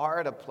you are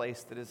at a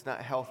place that is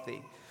not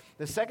healthy.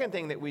 The second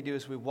thing that we do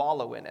is we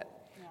wallow in it,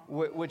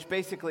 which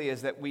basically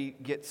is that we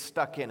get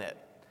stuck in it.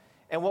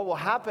 And what will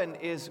happen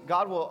is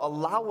God will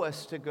allow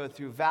us to go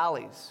through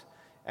valleys.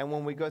 And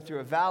when we go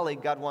through a valley,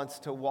 God wants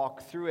to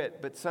walk through it,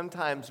 but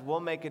sometimes we'll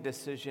make a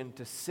decision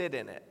to sit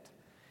in it.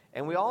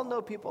 And we all know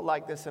people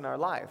like this in our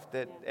life,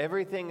 that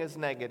everything is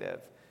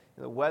negative.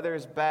 The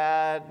weather's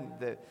bad,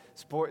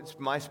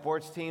 my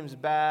sports team's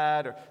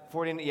bad, or the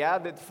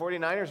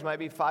 49ers might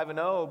be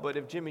 5-0, but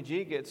if Jimmy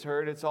G gets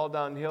hurt, it's all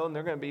downhill, and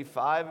they're going to be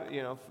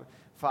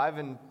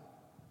 5-11.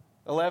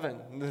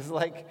 It's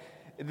like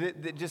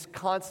just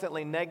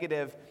constantly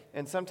negative,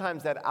 and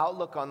sometimes that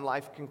outlook on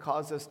life can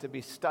cause us to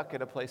be stuck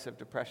at a place of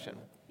depression.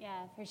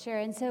 Yeah, for sure.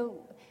 And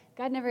so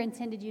God never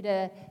intended you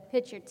to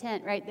pitch your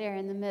tent right there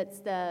in the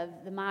midst of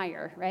the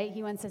mire, right?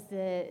 He wants us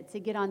to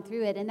get on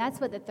through it. And that's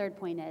what the third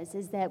point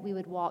is that we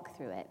would walk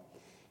through it.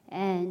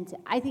 And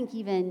I think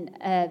even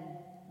a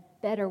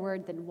better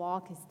word than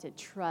walk is to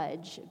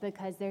trudge,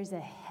 because there's a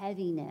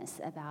heaviness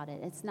about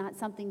it. It's not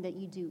something that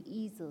you do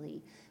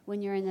easily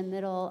when you're in the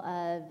middle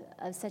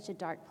of such a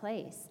dark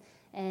place.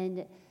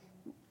 And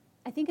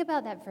I think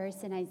about that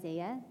verse in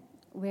Isaiah,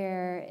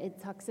 where it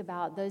talks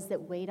about those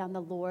that wait on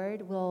the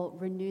Lord will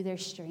renew their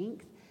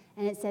strength.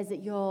 And it says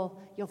that you'll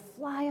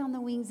fly on the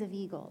wings of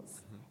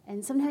eagles.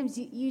 And sometimes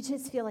you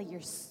just feel like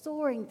you're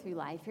soaring through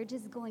life. You're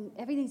just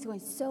everything's going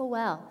so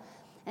well.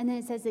 And then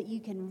it says that you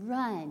can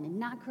run and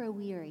not grow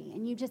weary.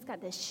 And you've just got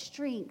this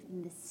strength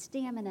and this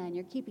stamina, and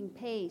you're keeping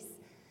pace.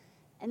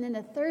 And then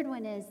the third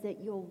one is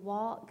that you'll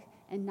walk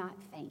and not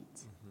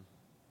faint.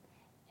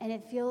 And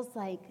it feels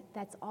like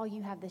that's all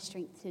you have the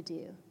strength to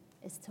do,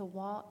 is to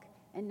walk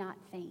and not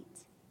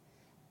faint.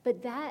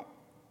 But that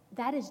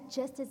is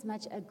just as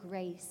much a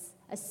grace,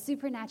 a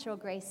supernatural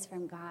grace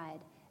from God,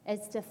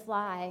 as to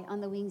fly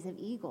on the wings of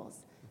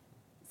eagles.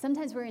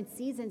 Sometimes we're in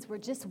seasons where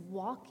just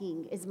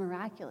walking is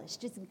miraculous,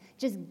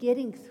 just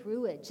getting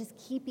through it, just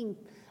keeping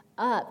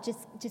up,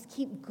 just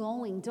keep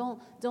going.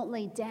 Don't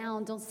lay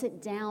down, don't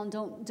sit down,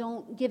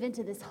 don't give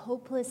into this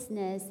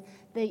hopelessness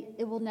that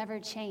it will never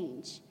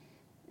change.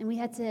 And we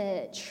had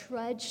to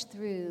trudge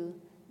through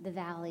the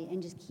valley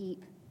and just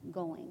keep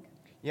going.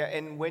 Yeah,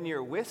 and when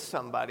you're with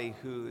somebody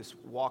who's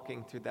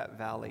walking through that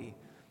valley,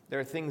 there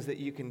are things that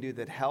you can do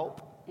that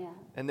help,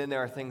 and then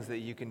there are things that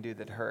you can do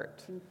that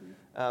hurt.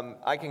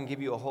 I can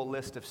give you a whole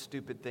list of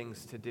stupid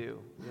things to do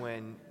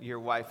when your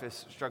wife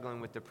is struggling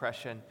with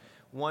depression.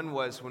 One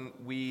was when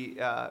we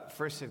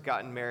first had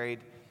gotten married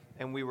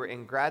and we were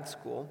in grad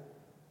school.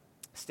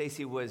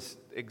 Stacy was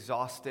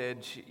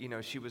exhausted.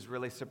 She was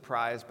really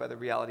surprised by the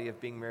reality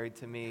of being married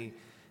to me.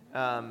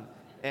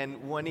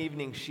 And one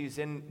evening, she's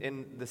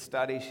in the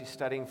study, she's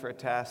studying for a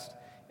test,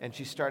 and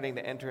she's starting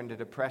to enter into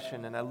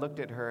depression. And I looked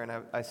at her and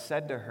I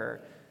said to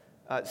her,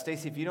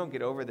 Stacy, if you don't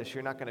get over this,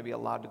 you're not going to be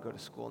allowed to go to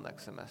school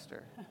next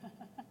semester.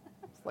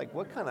 It's like,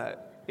 what kind of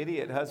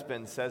idiot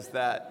husband says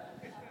that?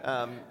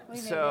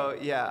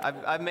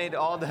 I've made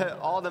all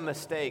the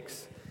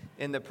mistakes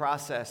in the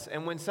process.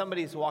 And when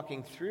somebody's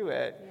walking through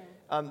it,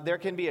 there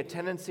can be a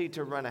tendency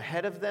to run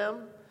ahead of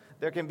them.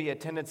 There can be a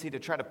tendency to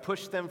try to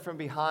push them from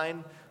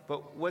behind.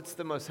 But what's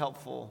the most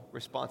helpful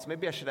response?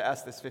 Maybe I should have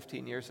asked this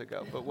 15 years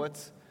ago, but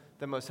what's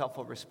the most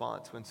helpful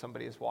response when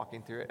somebody is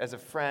walking through it as a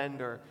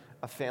friend or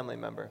a family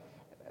member?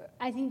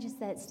 I think just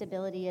that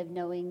stability of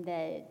knowing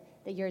that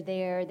you're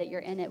there, that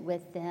you're in it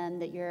with them,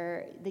 that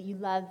you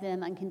love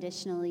them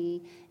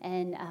unconditionally,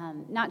 and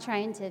not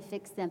trying to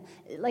fix them.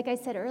 Like I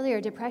said earlier,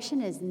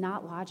 depression is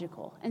not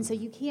logical, and so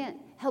you can't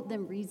help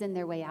them reason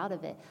their way out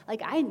of it.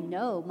 Like, I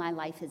know my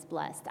life is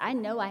blessed. I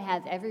know I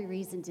have every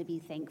reason to be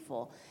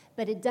thankful,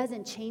 but it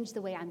doesn't change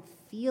the way I'm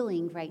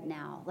feeling right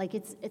now. Like,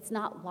 it's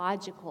not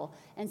logical,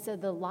 and so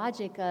the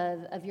logic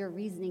of your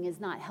reasoning is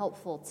not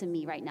helpful to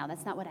me right now.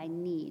 That's not what I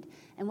need.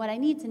 And what I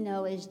need to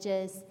know is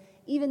just,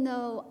 even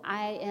though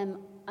I am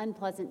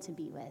unpleasant to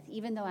be with,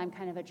 even though I'm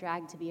kind of a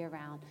drag to be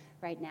around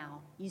right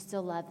now, you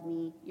still love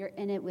me, you're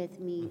in it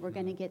with me, we're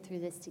going to get through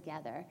this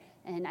together.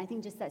 And I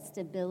think just that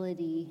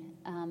stability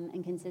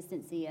and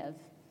consistency of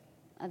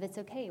it's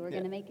okay, we're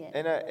going to make it.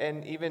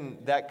 And even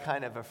that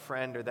kind of a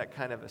friend or that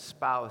kind of a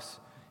spouse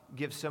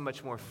gives so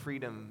much more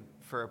freedom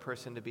for a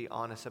person to be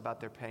honest about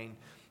their pain.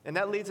 And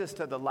that leads us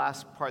to the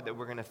last part that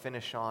we're going to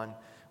finish on,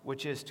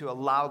 which is to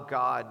allow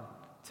God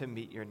to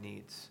meet your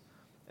needs.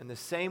 In the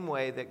same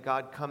way that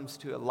God comes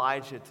to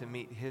Elijah to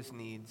meet his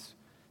needs,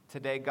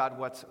 today God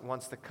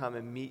wants to come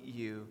and meet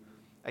you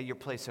at your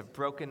place of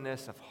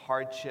brokenness, of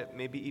hardship,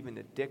 maybe even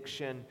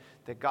addiction,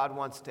 that God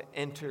wants to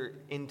enter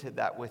into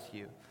that with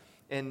you.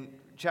 In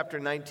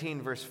chapter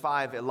 19, verse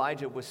 5,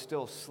 Elijah was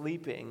still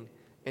sleeping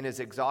in his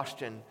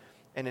exhaustion,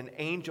 and an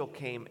angel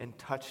came and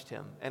touched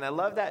him. And I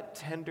love that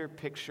tender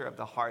picture of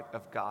the heart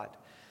of God,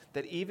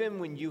 that even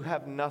when you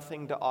have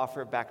nothing to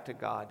offer back to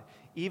God,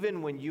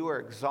 even when you are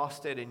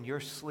exhausted and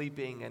you're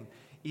sleeping and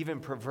even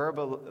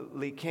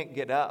proverbially can't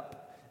get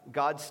up,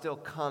 God still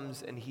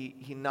comes and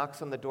he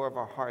knocks on the door of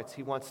our hearts.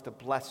 He wants to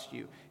bless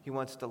you. He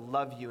wants to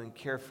love you and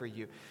care for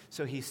you.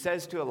 So he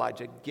says to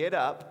Elijah, get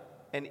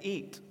up and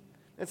eat.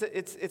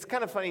 It's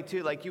kind of funny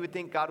too, like you would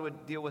think God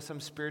would deal with some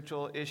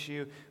spiritual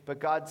issue,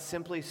 but God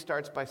simply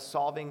starts by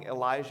solving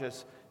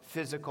Elijah's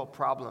physical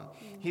problem.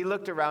 He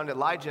looked around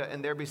Elijah,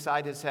 and there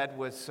beside his head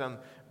was some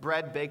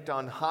bread baked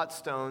on hot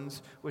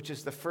stones, which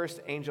is the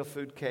first angel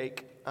food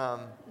cake,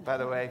 by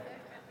the way.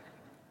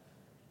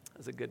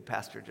 That's a good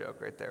pastor joke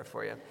right there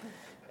for you.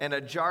 And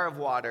a jar of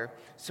water.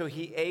 So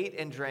he ate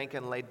and drank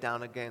and laid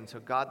down again. So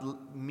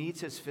God meets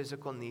his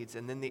physical needs.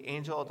 And then the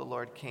angel of the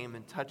Lord came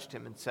and touched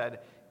him and said,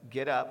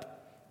 get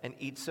up and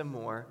eat some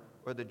more,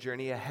 or the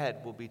journey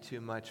ahead will be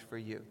too much for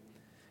you.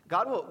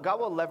 God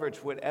will leverage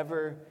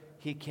whatever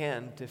he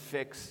can to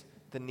fix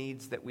the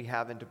needs that we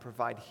have and to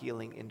provide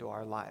healing into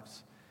our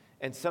lives.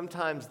 And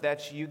sometimes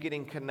that's you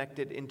getting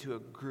connected into a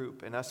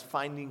group and us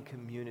finding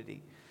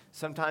community.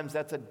 Sometimes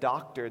that's a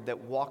doctor that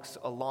walks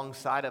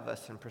alongside of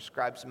us and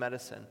prescribes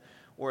medicine,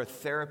 or a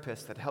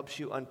therapist that helps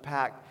you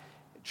unpack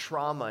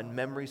trauma and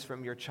memories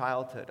from your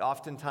childhood.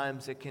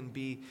 Oftentimes it can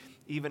be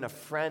even a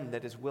friend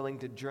that is willing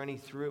to journey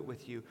through it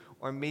with you,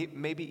 or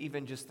maybe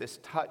even just this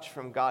touch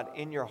from God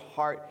in your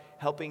heart,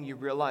 helping you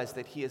realize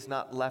that he has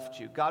not left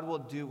you. God will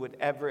do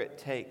whatever it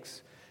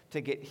takes to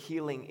get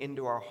healing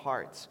into our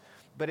hearts,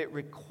 but it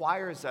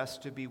requires us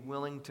to be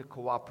willing to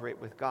cooperate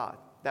with God.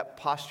 That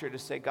posture to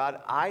say,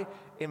 God, I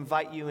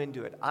invite you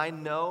into it. I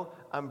know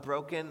I'm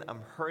broken,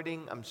 I'm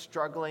hurting, I'm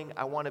struggling.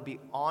 I want to be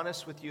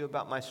honest with you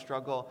about my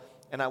struggle,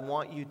 and I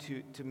want you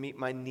to meet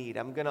my need.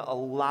 I'm going to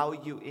allow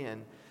you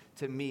in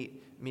to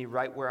meet me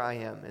right where I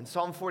am. In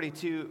Psalm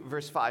 42,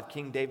 verse 5,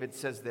 King David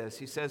says this.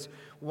 He says,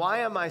 why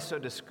am I so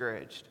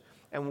discouraged?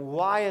 And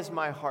why is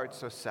my heart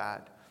so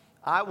sad?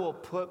 I will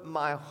put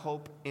my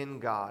hope in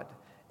God,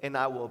 and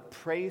I will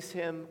praise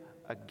him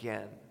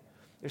again.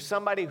 There's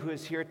somebody who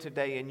is here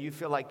today, and you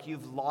feel like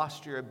you've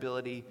lost your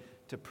ability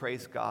to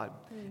praise God.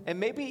 And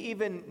maybe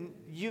even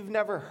you've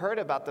never heard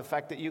about the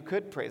fact that you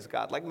could praise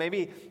God. Like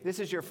maybe this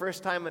is your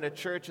first time in a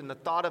church, and the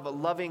thought of a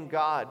loving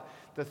God,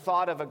 the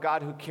thought of a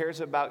God who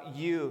cares about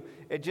you,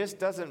 it just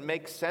doesn't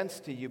make sense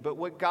to you. But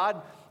what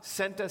God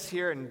sent us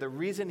here, and the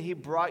reason he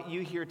brought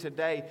you here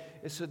today,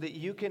 is so that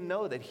you can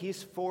know that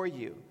he's for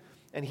you,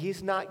 and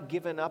he's not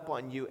given up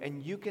on you,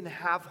 and you can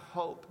have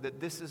hope that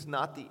this is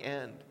not the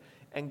end.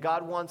 And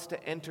God wants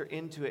to enter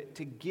into it,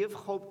 to give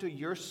hope to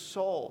your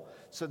soul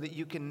so that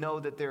you can know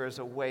that there is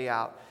a way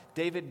out.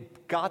 David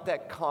got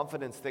that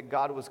confidence that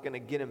God was going to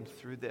get him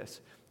through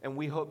this. And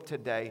we hope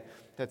today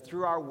that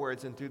through our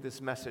words and through this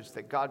message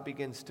that God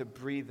begins to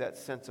breathe that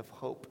sense of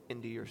hope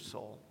into your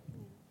soul.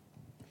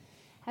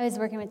 I was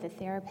working with a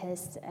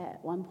therapist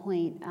at one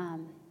point,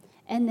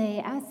 and they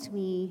asked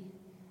me,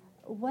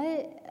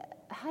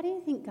 how do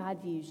you think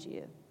God views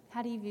you?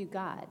 How do you view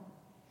God?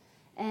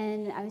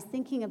 And I was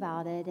thinking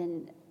about it,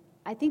 and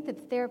I think the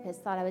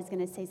therapist thought I was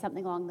going to say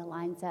something along the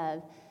lines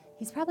of,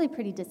 he's probably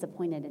pretty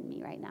disappointed in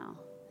me right now,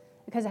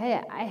 because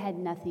I had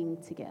nothing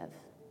to give.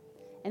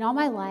 And all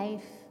my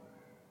life,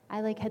 I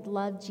had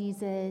loved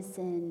Jesus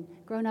and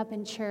grown up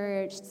in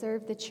church,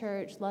 served the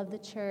church, loved the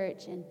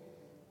church, and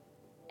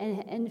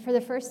And for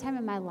the first time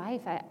in my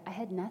life, I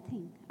had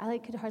nothing. I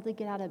could hardly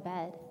get out of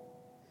bed.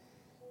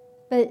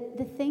 But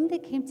the thing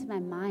that came to my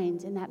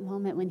mind in that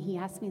moment when he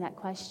asked me that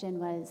question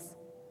was,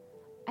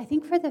 I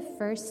think for the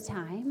first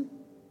time,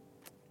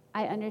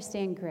 I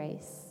understand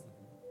grace.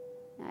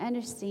 I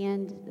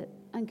understand the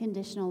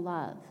unconditional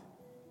love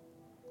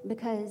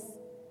because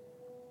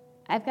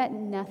I've got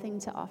nothing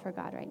to offer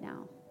God right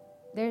now.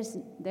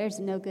 There's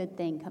no good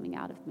thing coming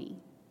out of me.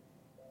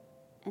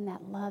 And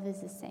that love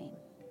is the same.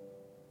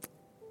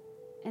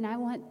 And I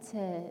want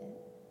to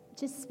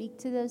just speak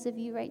to those of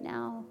you right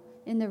now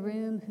in the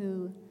room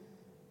who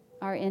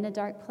are in a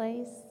dark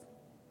place.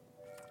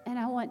 And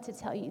I want to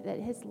tell you that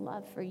his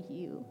love for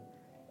you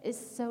is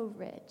so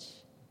rich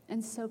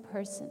and so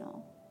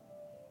personal.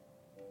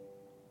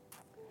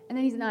 And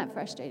that he's not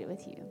frustrated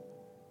with you.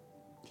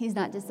 He's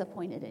not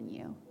disappointed in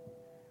you.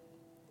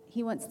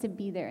 He wants to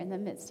be there in the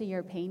midst of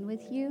your pain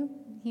with you.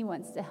 He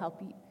wants to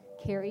help you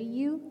carry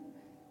you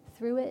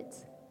through it.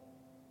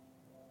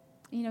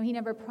 You know, he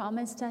never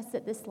promised us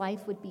that this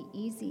life would be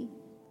easy.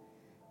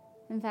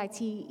 In fact,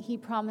 he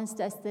promised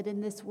us that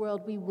in this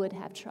world we would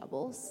have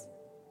troubles.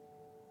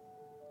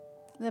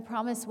 The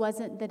promise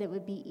wasn't that it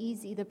would be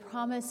easy. The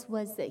promise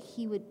was that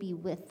he would be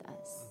with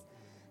us,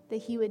 that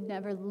he would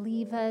never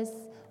leave us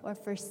or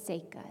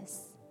forsake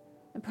us.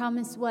 The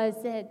promise was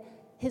that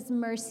his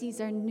mercies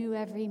are new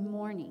every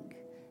morning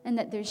and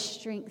that there's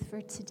strength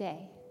for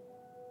today.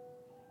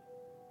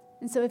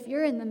 And so if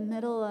you're in the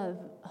middle of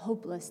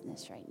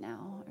hopelessness right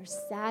now or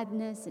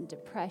sadness and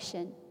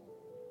depression,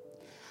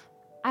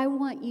 I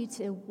want you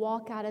to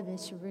walk out of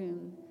this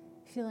room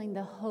feeling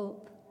the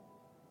hope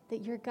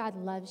that your God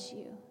loves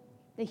you,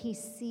 that he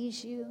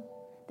sees you,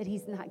 that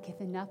he's not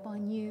given up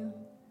on you,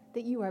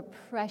 that you are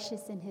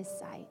precious in his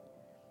sight,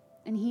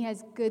 and he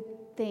has good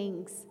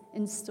things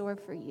in store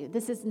for you.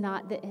 This is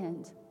not the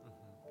end.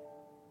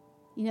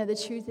 You know, the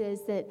truth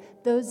is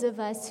that those of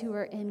us who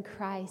are in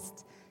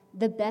Christ,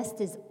 the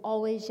best is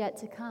always yet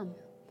to come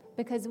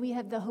because we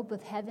have the hope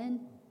of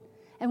heaven.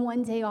 And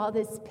one day all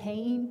this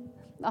pain,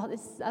 all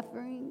this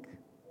suffering,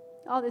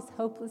 all this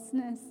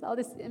hopelessness, all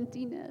this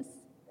emptiness,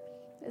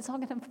 it's all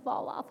going to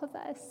fall off of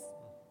us.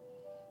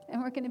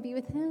 And we're going to be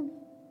with him.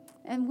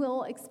 And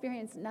we'll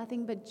experience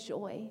nothing but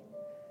joy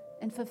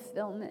and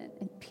fulfillment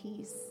and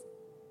peace.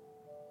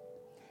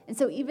 And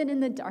so even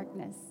in the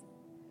darkness,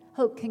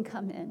 hope can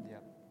come in. Yeah.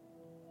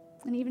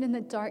 And even in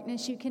the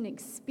darkness, you can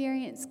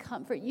experience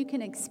comfort. You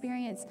can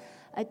experience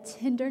a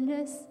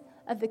tenderness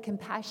of the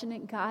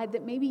compassionate God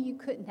that maybe you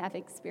couldn't have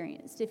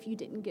experienced if you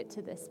didn't get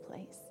to this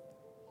place.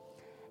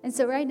 And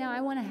so right now,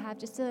 I want to have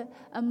just a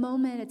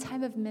moment, a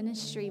time of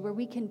ministry where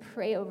we can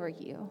pray over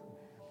you.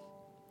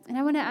 And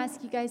I want to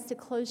ask you guys to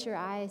close your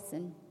eyes.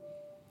 And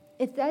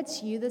if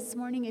that's you this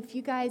morning, if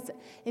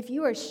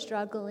you are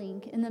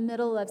struggling in the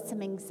middle of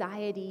some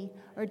anxiety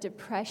or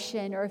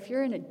depression, or if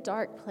you're in a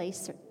dark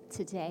place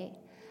today,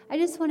 I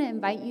just want to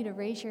invite you to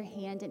raise your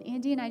hand. And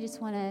Andy and I just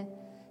want to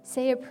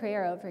say a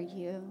prayer over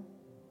you.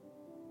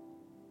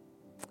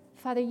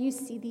 Father, you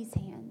see these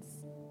hands.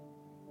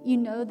 You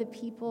know the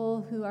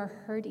people who are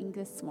hurting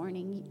this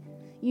morning.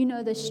 You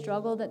know the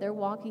struggle that they're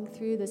walking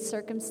through, the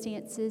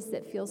circumstances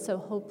that feel so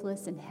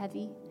hopeless and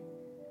heavy.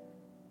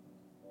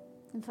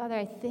 And Father,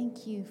 I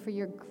thank you for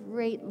your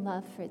great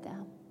love for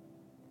them.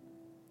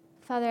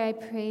 Father, I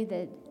pray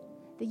that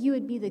you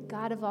would be the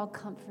God of all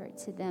comfort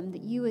to them,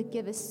 that you would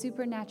give a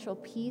supernatural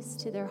peace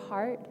to their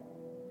heart,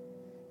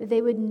 that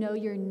they would know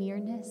your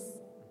nearness,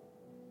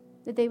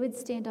 that they would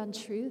stand on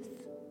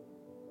truth.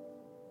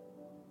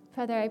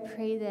 Father, I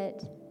pray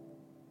that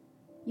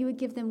you would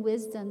give them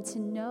wisdom to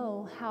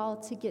know how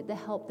to get the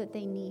help that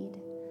they need,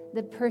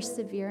 the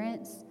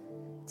perseverance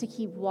to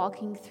keep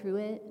walking through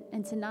it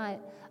and to not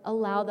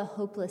allow the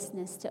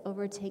hopelessness to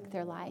overtake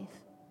their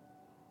life.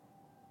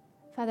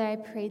 Father, I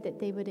pray that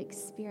they would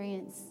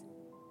experience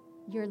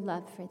your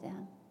love for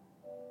them.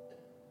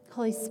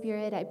 Holy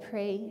Spirit, I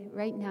pray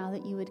right now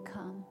that you would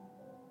come.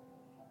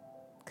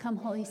 Come,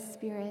 Holy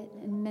Spirit,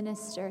 and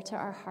minister to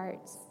our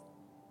hearts.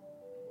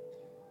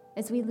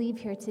 As we leave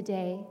here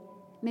today,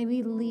 may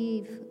we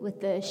leave with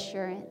the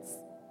assurance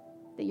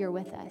that you're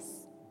with us,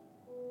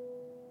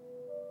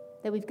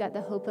 that we've got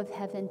the hope of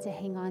heaven to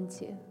hang on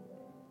to,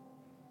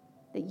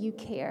 that you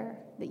care,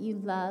 that you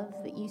love,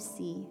 that you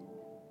see.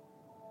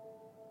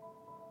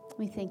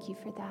 We thank you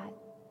for that.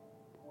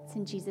 It's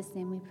in Jesus'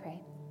 name we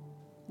pray.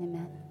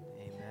 Amen.